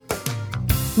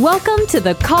Welcome to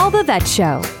the Call the Vet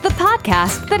Show, the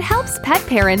podcast that helps pet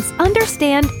parents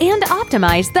understand and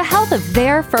optimize the health of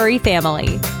their furry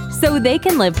family so they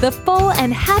can live the full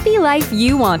and happy life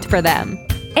you want for them.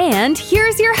 And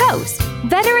here's your host,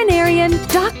 veterinarian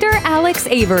Dr. Alex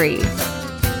Avery.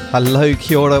 Hello,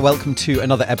 kia ora. Welcome to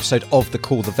another episode of the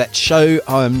Call the Vet Show.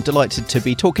 I'm delighted to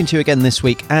be talking to you again this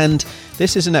week, and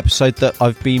this is an episode that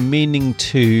I've been meaning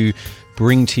to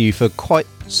bring to you for quite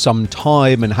some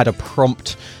time and had a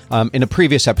prompt in a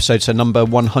previous episode, so number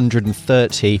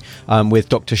 130, with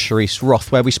Dr. Charisse Roth,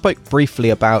 where we spoke briefly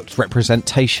about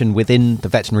representation within the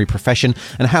veterinary profession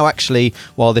and how actually,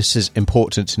 while this is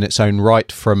important in its own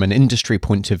right from an industry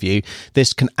point of view,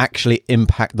 this can actually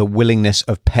impact the willingness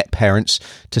of pet parents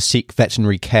to seek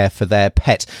veterinary care for their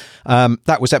pet.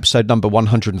 That was episode number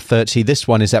 130. This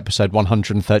one is episode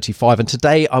 135. And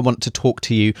today I want to talk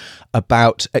to you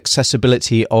about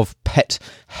accessibility of pet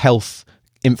health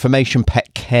information,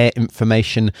 pet care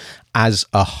information as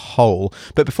a whole.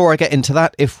 But before I get into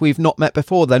that, if we've not met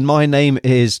before, then my name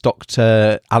is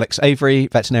Dr. Alex Avery,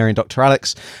 veterinarian Dr.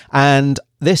 Alex, and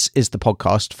this is the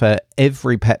podcast for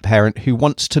every pet parent who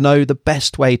wants to know the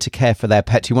best way to care for their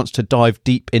pet, who wants to dive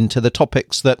deep into the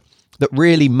topics that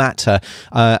really matter,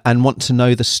 and want to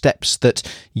know the steps that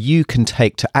you can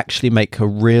take to actually make a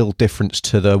real difference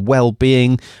to the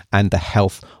well-being and the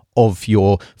health of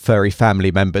your furry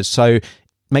family members. So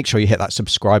make sure you hit that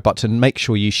subscribe button. Make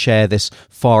sure you share this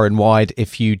far and wide.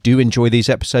 If you do enjoy these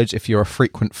episodes, if you're a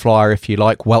frequent flyer, if you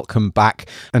like, welcome back.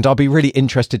 And I'll be really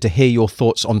interested to hear your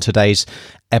thoughts on today's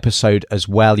episode as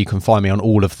well. You can find me on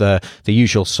all of the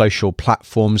usual social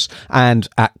platforms and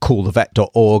at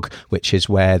callthevet.org, which is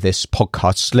where this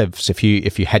podcast lives. If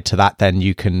you head to that, then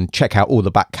you can check out all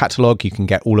the back catalogue. You can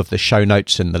get all of the show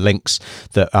notes and the links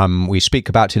that we speak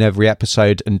about in every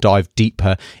episode and dive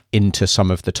deeper into some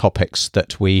of the topics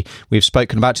that we've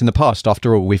spoken about in the past.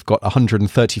 After all, we've got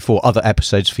 134 other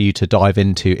episodes for you to dive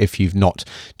into if you've not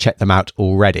checked them out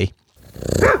already.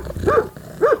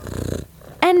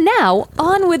 And now,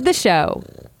 on with the show.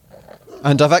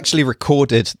 And I've actually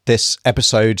recorded this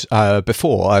episode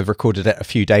before. I've recorded it a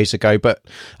few days ago, but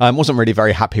wasn't really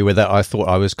very happy with it. I thought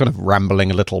I was kind of rambling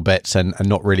a little bit and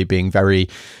not really being very,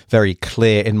 very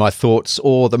clear in my thoughts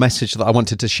or the message that I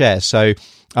wanted to share. So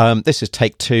this is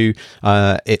take 2.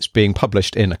 It's being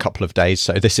published in a couple of days.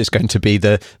 So this is going to be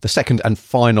the second and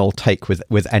final take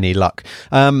with any luck.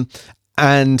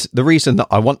 And the reason that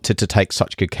I wanted to take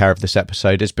such good care of this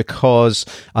episode is because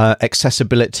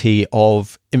accessibility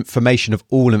of information, of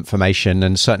all information,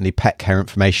 and certainly pet care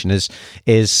information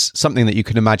is something that you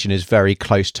can imagine is very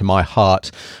close to my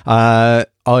heart.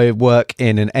 I work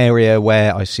in an area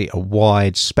where I see a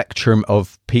wide spectrum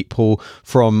of people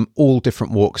from all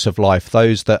different walks of life,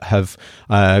 those that have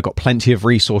got plenty of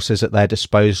resources at their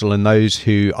disposal and those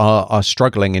who are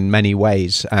struggling in many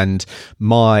ways. And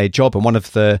my job, and one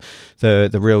of the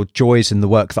real joys in the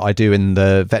work that I do in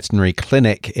the veterinary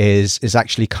clinic is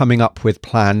actually coming up with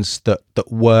plans that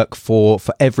work for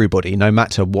everybody, no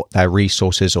matter what their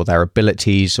resources or their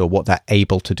abilities or what they're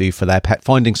able to do for their pet,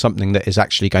 finding something that is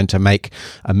actually going to make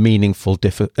a meaningful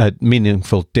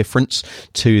difference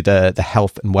to the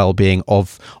health and well-being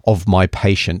of my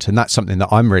patient. And that's something that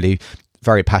I'm really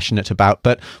very passionate about.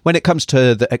 But when it comes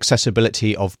to the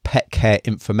accessibility of pet care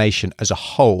information as a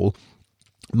whole,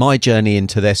 my journey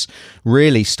into this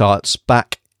really starts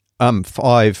back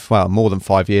more than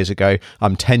 5 years ago,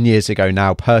 10 years ago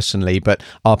now personally, but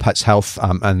Our Pets Health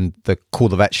and the Call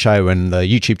the Vet Show and the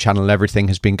YouTube channel and everything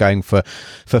has been going for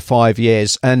 5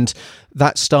 years. And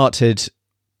that started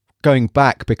going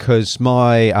back because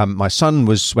my son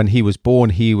was, when he was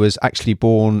born, he was actually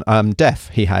born deaf.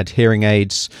 He had hearing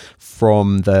aids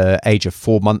from the age of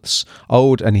 4 months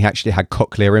old, and he actually had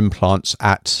cochlear implants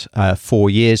at 4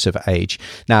 years of age.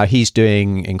 Now, he's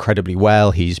doing incredibly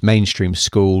well. He's mainstream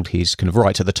schooled. He's kind of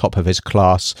right at the top of his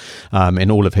class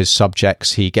in all of his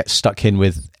subjects. He gets stuck in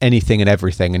with anything and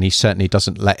everything, and he certainly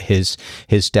doesn't let his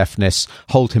deafness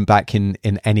hold him back in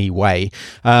any way.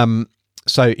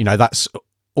 So, that's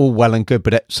all well and good,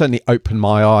 but it certainly opened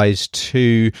my eyes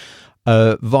to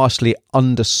a vastly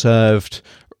underserved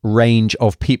range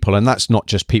of people, and that's not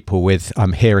just people with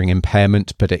hearing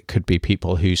impairment, but it could be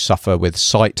people who suffer with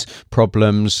sight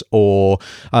problems or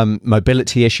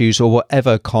mobility issues or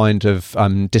whatever kind of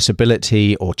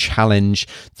disability or challenge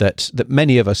that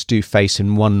many of us do face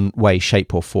in one way,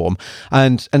 shape or form.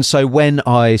 And so when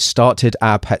I started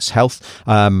Our Pets Health,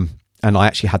 and I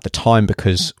actually had the time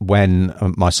because when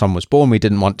my son was born, we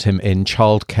didn't want him in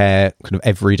childcare kind of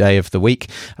every day of the week,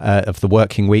 of the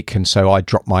working week. And so I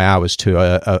dropped my hours to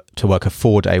work a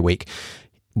 4-day week.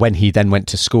 when he then went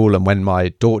to school and when my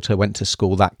daughter went to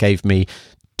school, that gave me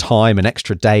time, an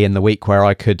extra day in the week where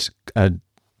I could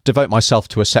devote myself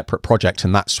to a separate project,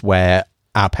 and that's where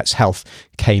Our Pet's Health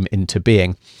came into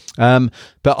being.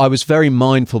 But I was very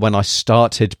mindful when I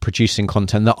started producing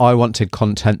content that I wanted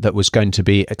content that was going to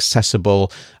be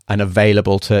accessible and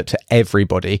available to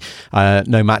everybody,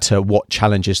 no matter what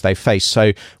challenges they face.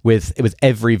 So with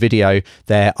every video,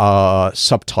 there are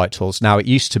subtitles. Now, it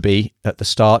used to be at the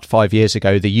start, 5 years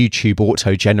ago, the YouTube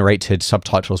auto-generated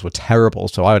subtitles were terrible.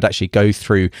 So I would actually go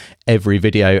through every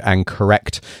video and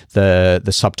correct the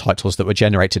subtitles that were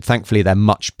generated. Thankfully, they're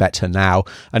much better now.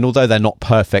 And although they're not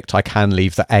perfect, I can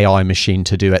leave the AI machine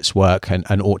to do its work and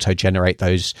auto-generate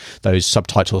those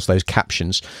subtitles, those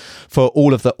captions. For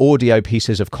all of the audio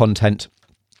pieces of content,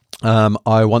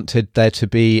 I wanted there to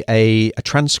be a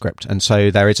transcript. And so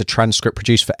there is a transcript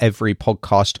produced for every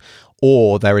podcast,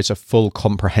 or there is a full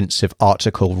comprehensive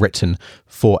article written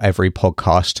for every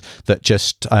podcast that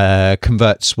just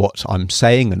converts what I'm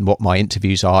saying and what my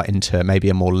interviews are into maybe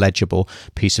a more legible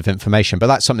piece of information. But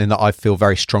that's something that I feel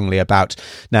very strongly about.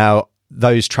 Now,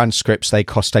 those transcripts, they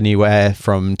cost anywhere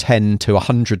from $10 to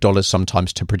 $100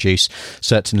 sometimes to produce.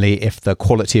 Certainly, if the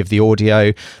quality of the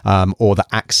audio or the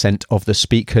accent of the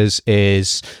speakers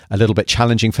is a little bit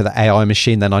challenging for the AI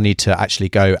machine, then I need to actually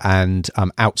go and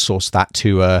outsource that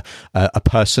to a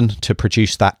person to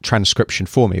produce that transcription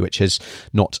for me, which is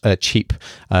not a cheap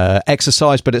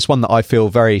exercise, but it's one that I feel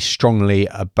very strongly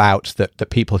about, that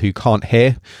people who can't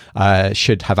hear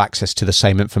should have access to the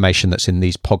same information that's in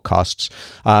these podcasts.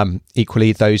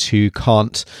 Equally, those who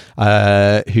can't,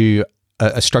 who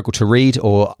struggle to read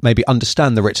or maybe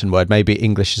understand the written word, maybe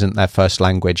English isn't their first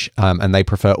language, and they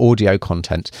prefer audio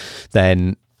content,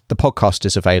 then the podcast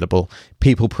is available.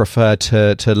 People prefer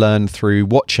to learn through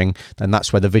watching, then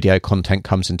that's where the video content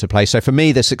comes into play. So for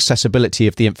me, this accessibility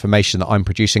of the information that I'm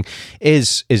producing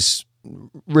is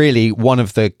really one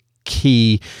of the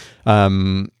key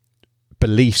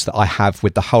beliefs that I have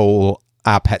with the whole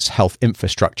Our Pet's Health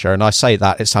infrastructure. And I say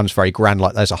that it sounds very grand,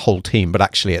 like there's a whole team, but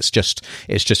actually it's just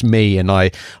me, and I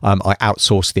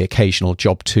outsource the occasional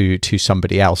job to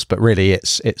somebody else. But really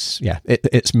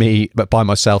it's me, but by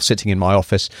myself, sitting in my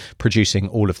office producing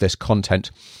all of this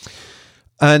content.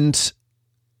 And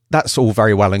that's all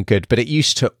very well and good, but it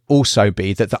used to also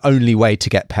be that the only way to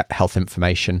get pet health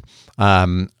information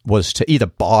was to either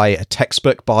buy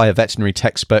a veterinary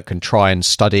textbook and try and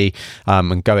study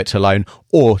and go it alone,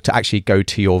 or to actually go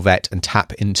to your vet and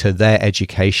tap into their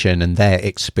education and their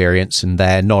experience and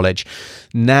their knowledge.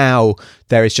 Now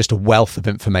there is just a wealth of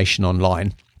information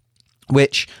online,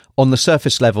 which on the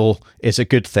surface level is a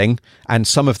good thing. And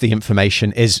some of the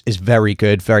information is very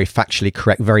good, very factually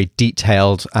correct, very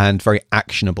detailed and very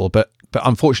actionable. But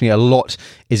unfortunately, a lot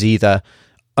is either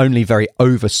only very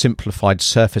oversimplified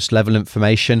surface level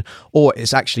information, or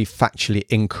it's actually factually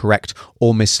incorrect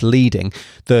or misleading.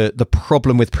 The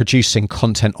problem with producing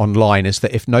content online is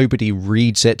that if nobody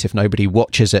reads it, if nobody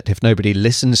watches it, if nobody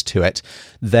listens to it,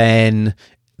 then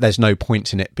there's no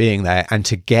point in it being there. And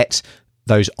to get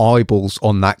those eyeballs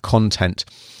on that content,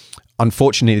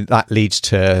 unfortunately, that leads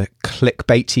to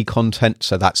clickbaity content.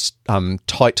 So that's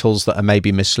titles that are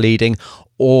maybe misleading,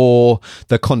 or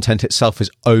the content itself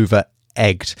is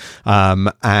over-egged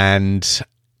and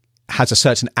has a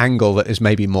certain angle that is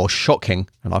maybe more shocking.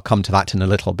 And I'll come to that in a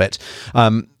little bit.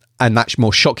 And that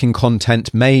more shocking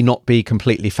content may not be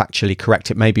completely factually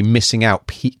correct. It may be missing out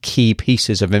key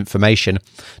pieces of information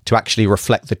to actually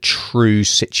reflect the true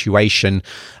situation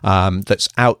that's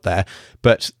out there.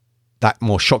 But that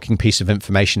more shocking piece of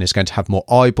information is going to have more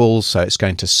eyeballs, so it's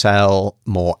going to sell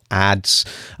more ads.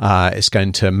 It's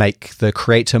going to make the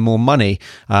creator more money,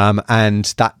 and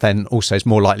that then also is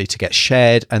more likely to get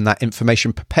shared, and that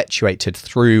information perpetuated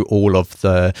through all of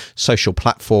the social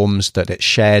platforms that it's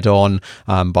shared on,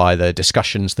 by the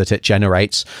discussions that it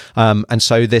generates. And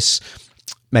so this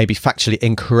may be factually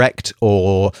incorrect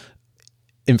or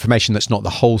information that's not the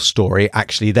whole story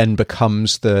actually then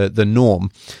becomes the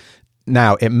norm.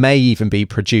 Now, it may even be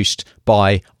produced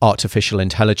by artificial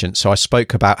intelligence. So I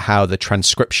spoke about how the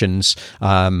transcriptions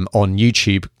on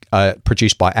YouTube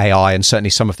produced by AI, and certainly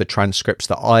some of the transcripts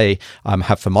that I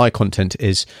have for my content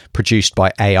is produced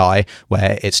by AI,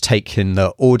 where it's taking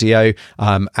the audio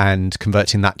and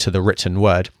converting that to the written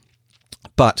word.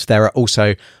 But there are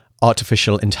also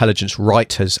artificial intelligence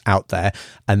writers out there,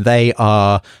 and they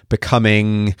are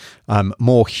becoming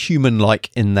more human-like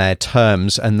in their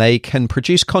terms, and they can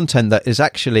produce content that is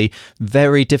actually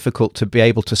very difficult to be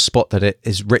able to spot that it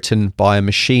is written by a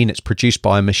machine, it's produced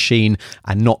by a machine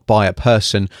and not by a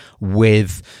person,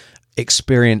 with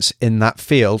experience in that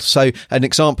field. So an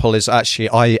example is actually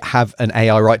I have an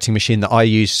AI writing machine that I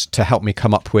use to help me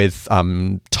come up with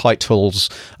titles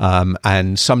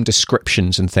and some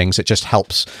descriptions and things. It just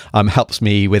helps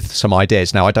me with some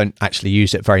ideas. Now, I don't actually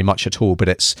use it very much at all, but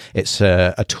it's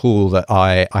a tool that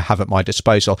I have at my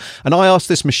disposal. And I asked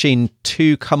this machine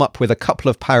to come up with a couple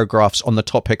of paragraphs on the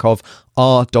topic of,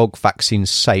 are dog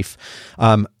vaccines safe?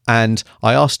 And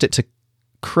I asked it to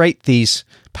create these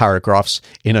paragraphs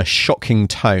in a shocking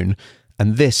tone,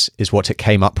 and this is what it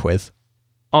came up with.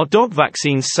 Are dog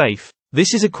vaccines safe?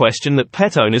 This is a question that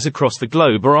pet owners across the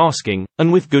globe are asking,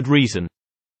 and with good reason.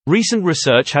 Recent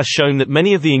research has shown that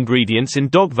many of the ingredients in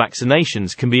dog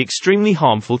vaccinations can be extremely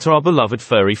harmful to our beloved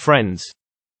furry friends.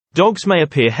 Dogs may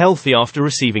appear healthy after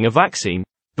receiving a vaccine,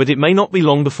 but it may not be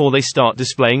long before they start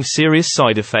displaying serious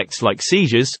side effects like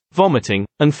seizures, vomiting,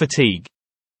 and fatigue.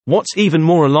 What's even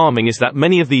more alarming is that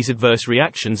many of these adverse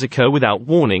reactions occur without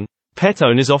warning. Pet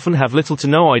owners often have little to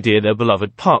no idea their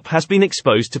beloved pup has been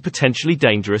exposed to potentially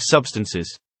dangerous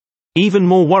substances. Even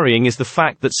more worrying is the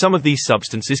fact that some of these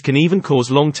substances can even cause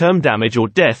long-term damage or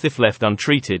death if left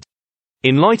untreated.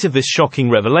 In light of this shocking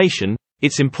revelation,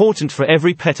 it's important for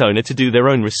every pet owner to do their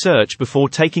own research before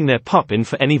taking their pup in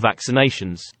for any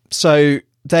vaccinations. So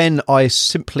then I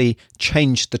simply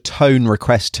changed the tone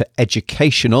request to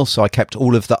educational, so I kept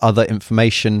all of the other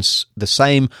informations the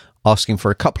same, asking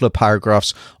for a couple of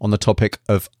paragraphs on the topic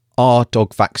of, are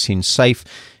dog vaccines safe,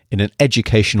 in an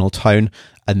educational tone,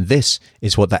 and this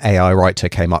is what the AI writer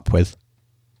came up with.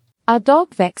 Are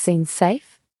dog vaccines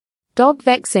safe? Dog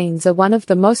vaccines are one of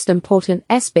the most important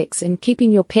aspects in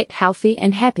keeping your pet healthy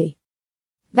and happy.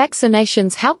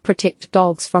 Vaccinations help protect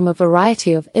dogs from a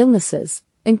variety of illnesses,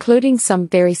 including some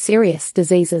very serious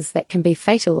diseases that can be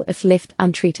fatal if left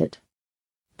untreated.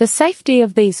 The safety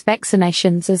of these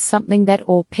vaccinations is something that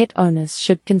all pet owners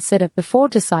should consider before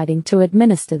deciding to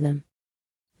administer them.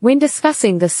 When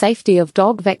discussing the safety of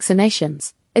dog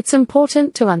vaccinations, it's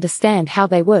important to understand how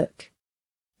they work.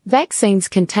 Vaccines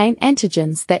contain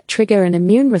antigens that trigger an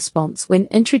immune response when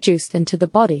introduced into the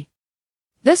body.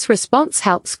 This response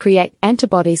helps create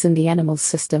antibodies in the animal's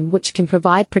system, which can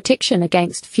provide protection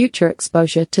against future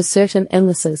exposure to certain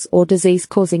illnesses or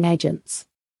disease-causing agents.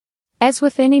 As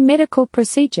with any medical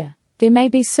procedure, there may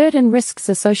be certain risks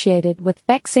associated with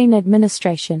vaccine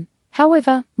administration.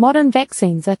 However, modern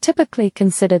vaccines are typically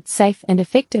considered safe and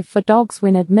effective for dogs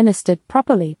when administered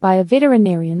properly by a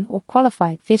veterinarian or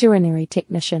qualified veterinary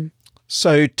technician.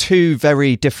 So two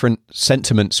very different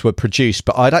sentiments were produced,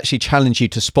 but I'd actually challenge you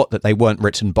to spot that they weren't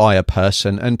written by a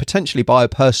person, and potentially by a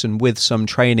person with some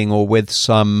training or with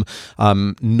some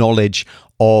knowledge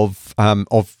of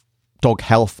dog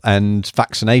health and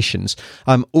vaccinations.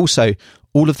 Also,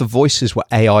 all of the voices were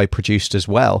AI produced as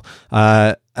well,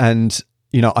 and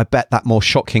I bet that more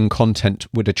shocking content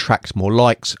would attract more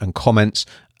likes and comments,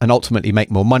 and ultimately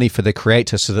make more money for the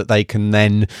creator so that they can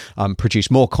then produce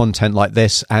more content like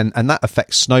this, and that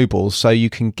affects snowballs. So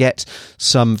you can get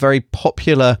some very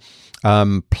popular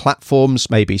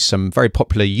platforms, maybe some very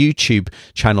popular YouTube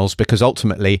channels, because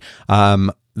ultimately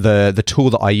the tool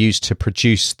that I use to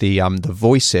produce the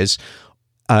voices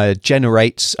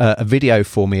generates a video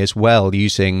for me as well,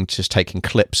 using just taking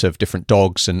clips of different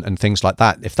dogs and things like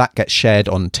that. If that gets shared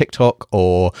on TikTok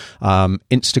or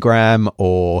Instagram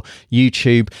or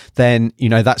YouTube, then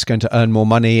that's going to earn more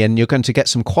money, and you're going to get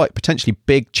some quite potentially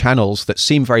big channels that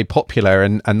seem very popular,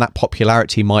 and that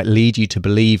popularity might lead you to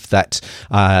believe that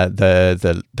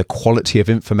the quality of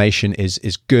information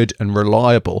is good and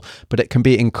reliable, but it can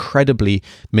be incredibly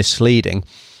misleading.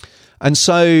 And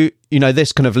so,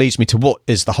 this kind of leads me to what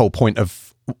is the whole point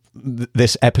of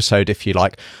this episode, if you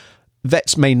like.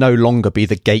 Vets may no longer be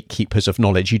the gatekeepers of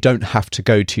knowledge. You don't have to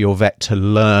go to your vet to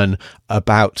learn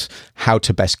about how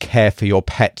to best care for your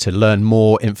pet, to learn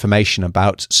more information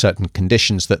about certain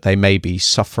conditions that they may be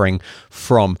suffering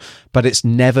from. But it's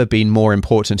never been more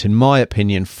important, in my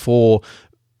opinion, for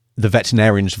the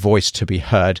veterinarian's voice to be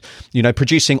heard.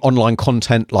 Producing online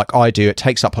content like I do, it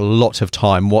takes up a lot of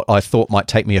time. What I thought might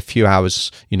take me a few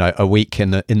hours, a week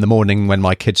in the morning when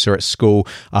my kids are at school,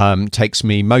 takes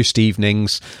me most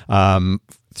evenings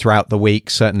throughout the week,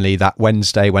 certainly that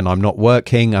Wednesday when I'm not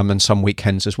working, and some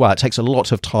weekends as well. It takes a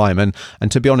lot of time, and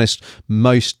to be honest,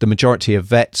 the majority of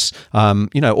vets,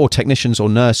 or technicians or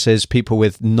nurses, people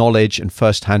with knowledge and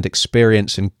first-hand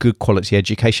experience and good quality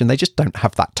education, they just don't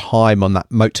have that time on that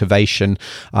motivation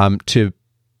to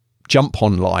jump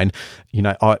online.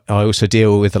 I also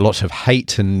deal with a lot of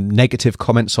hate and negative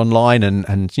comments online,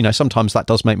 and sometimes that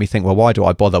does make me think, well, why do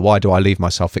I bother? Why do I leave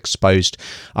myself exposed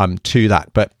to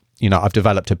that? But I've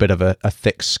developed a bit of a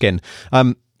thick skin.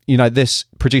 this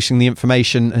producing the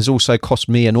information has also cost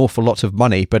me an awful lot of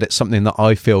money, but it's something that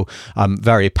I feel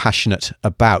very passionate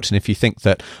about. And if you think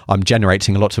that I'm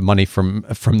generating a lot of money from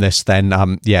this, then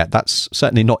that's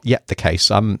certainly not yet the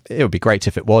case. It would be great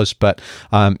if it was, but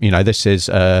this is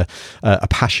a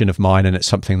passion of mine, and it's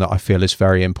something that I feel is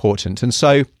very important. And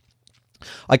so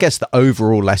I guess the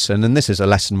overall lesson, and this is a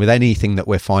lesson with anything that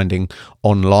we're finding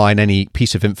online, any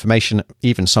piece of information,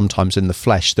 even sometimes in the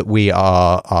flesh that we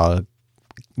are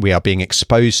being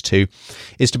exposed to,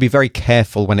 is to be very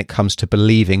careful when it comes to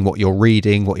believing what you're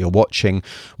reading, what you're watching,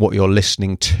 what you're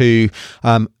listening to,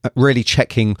 really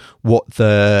checking what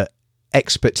the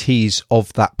expertise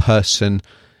of that person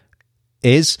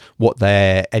is, what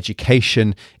their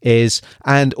education is,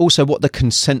 and also what the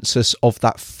consensus of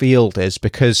that field is.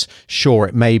 Because sure,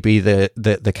 it may be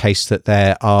the case that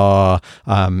there are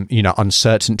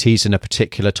uncertainties in a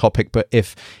particular topic, but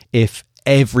if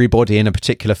everybody in a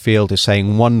particular field is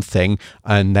saying one thing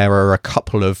and there are a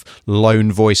couple of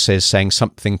lone voices saying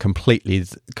something completely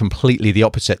the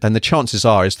opposite, then the chances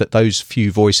are is that those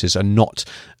few voices are not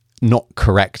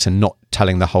correct and not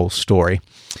telling the whole story.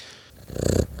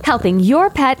 Helping your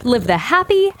pet live the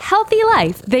happy, healthy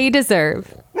life they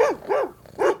deserve.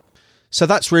 So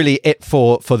that's really it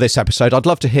for this episode. I'd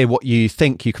love to hear what you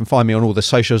think. You can find me on all the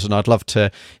socials, and I'd love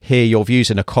to hear your views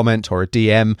in a comment or a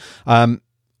DM.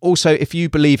 Also, if you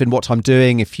believe in what I'm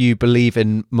doing, if you believe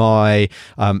in my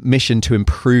mission to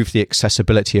improve the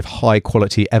accessibility of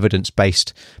high-quality,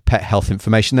 evidence-based pet health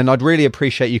information, then I'd really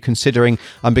appreciate you considering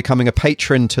becoming a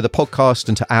patron to the podcast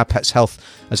and to Our Pets Health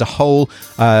as a whole.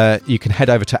 You can head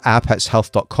over to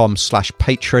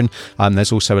ourpetshealth.com/patron.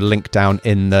 There's also a link down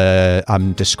in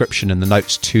the description and the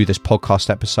notes to this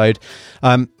podcast episode.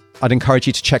 I'd encourage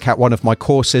you to check out one of my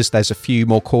courses. There's a few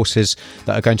more courses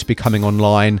that are going to be coming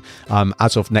online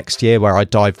as of next year, where I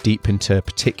dive deep into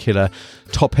particular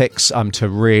topics to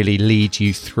really lead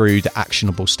you through the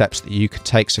actionable steps that you can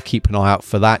take. So keep an eye out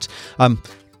for that.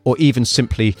 Or even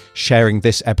simply sharing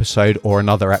this episode or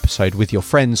another episode with your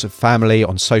friends and family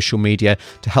on social media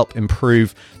to help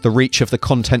improve the reach of the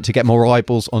content, to get more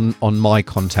eyeballs on my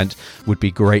content, would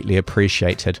be greatly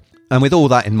appreciated. And with all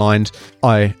that in mind,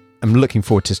 I'm looking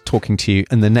forward to talking to you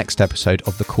in the next episode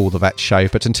of the Call the Vet Show.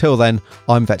 But until then,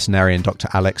 I'm veterinarian Dr.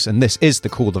 Alex, and this is the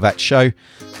Call the Vet Show,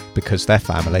 because they're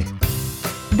family.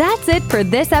 That's it for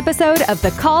this episode of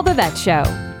the Call the Vet Show.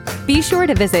 Be sure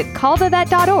to visit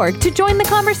callthevet.org to join the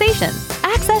conversation,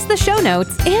 access the show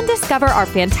notes, and discover our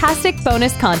fantastic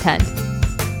bonus content.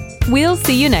 We'll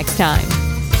see you next time.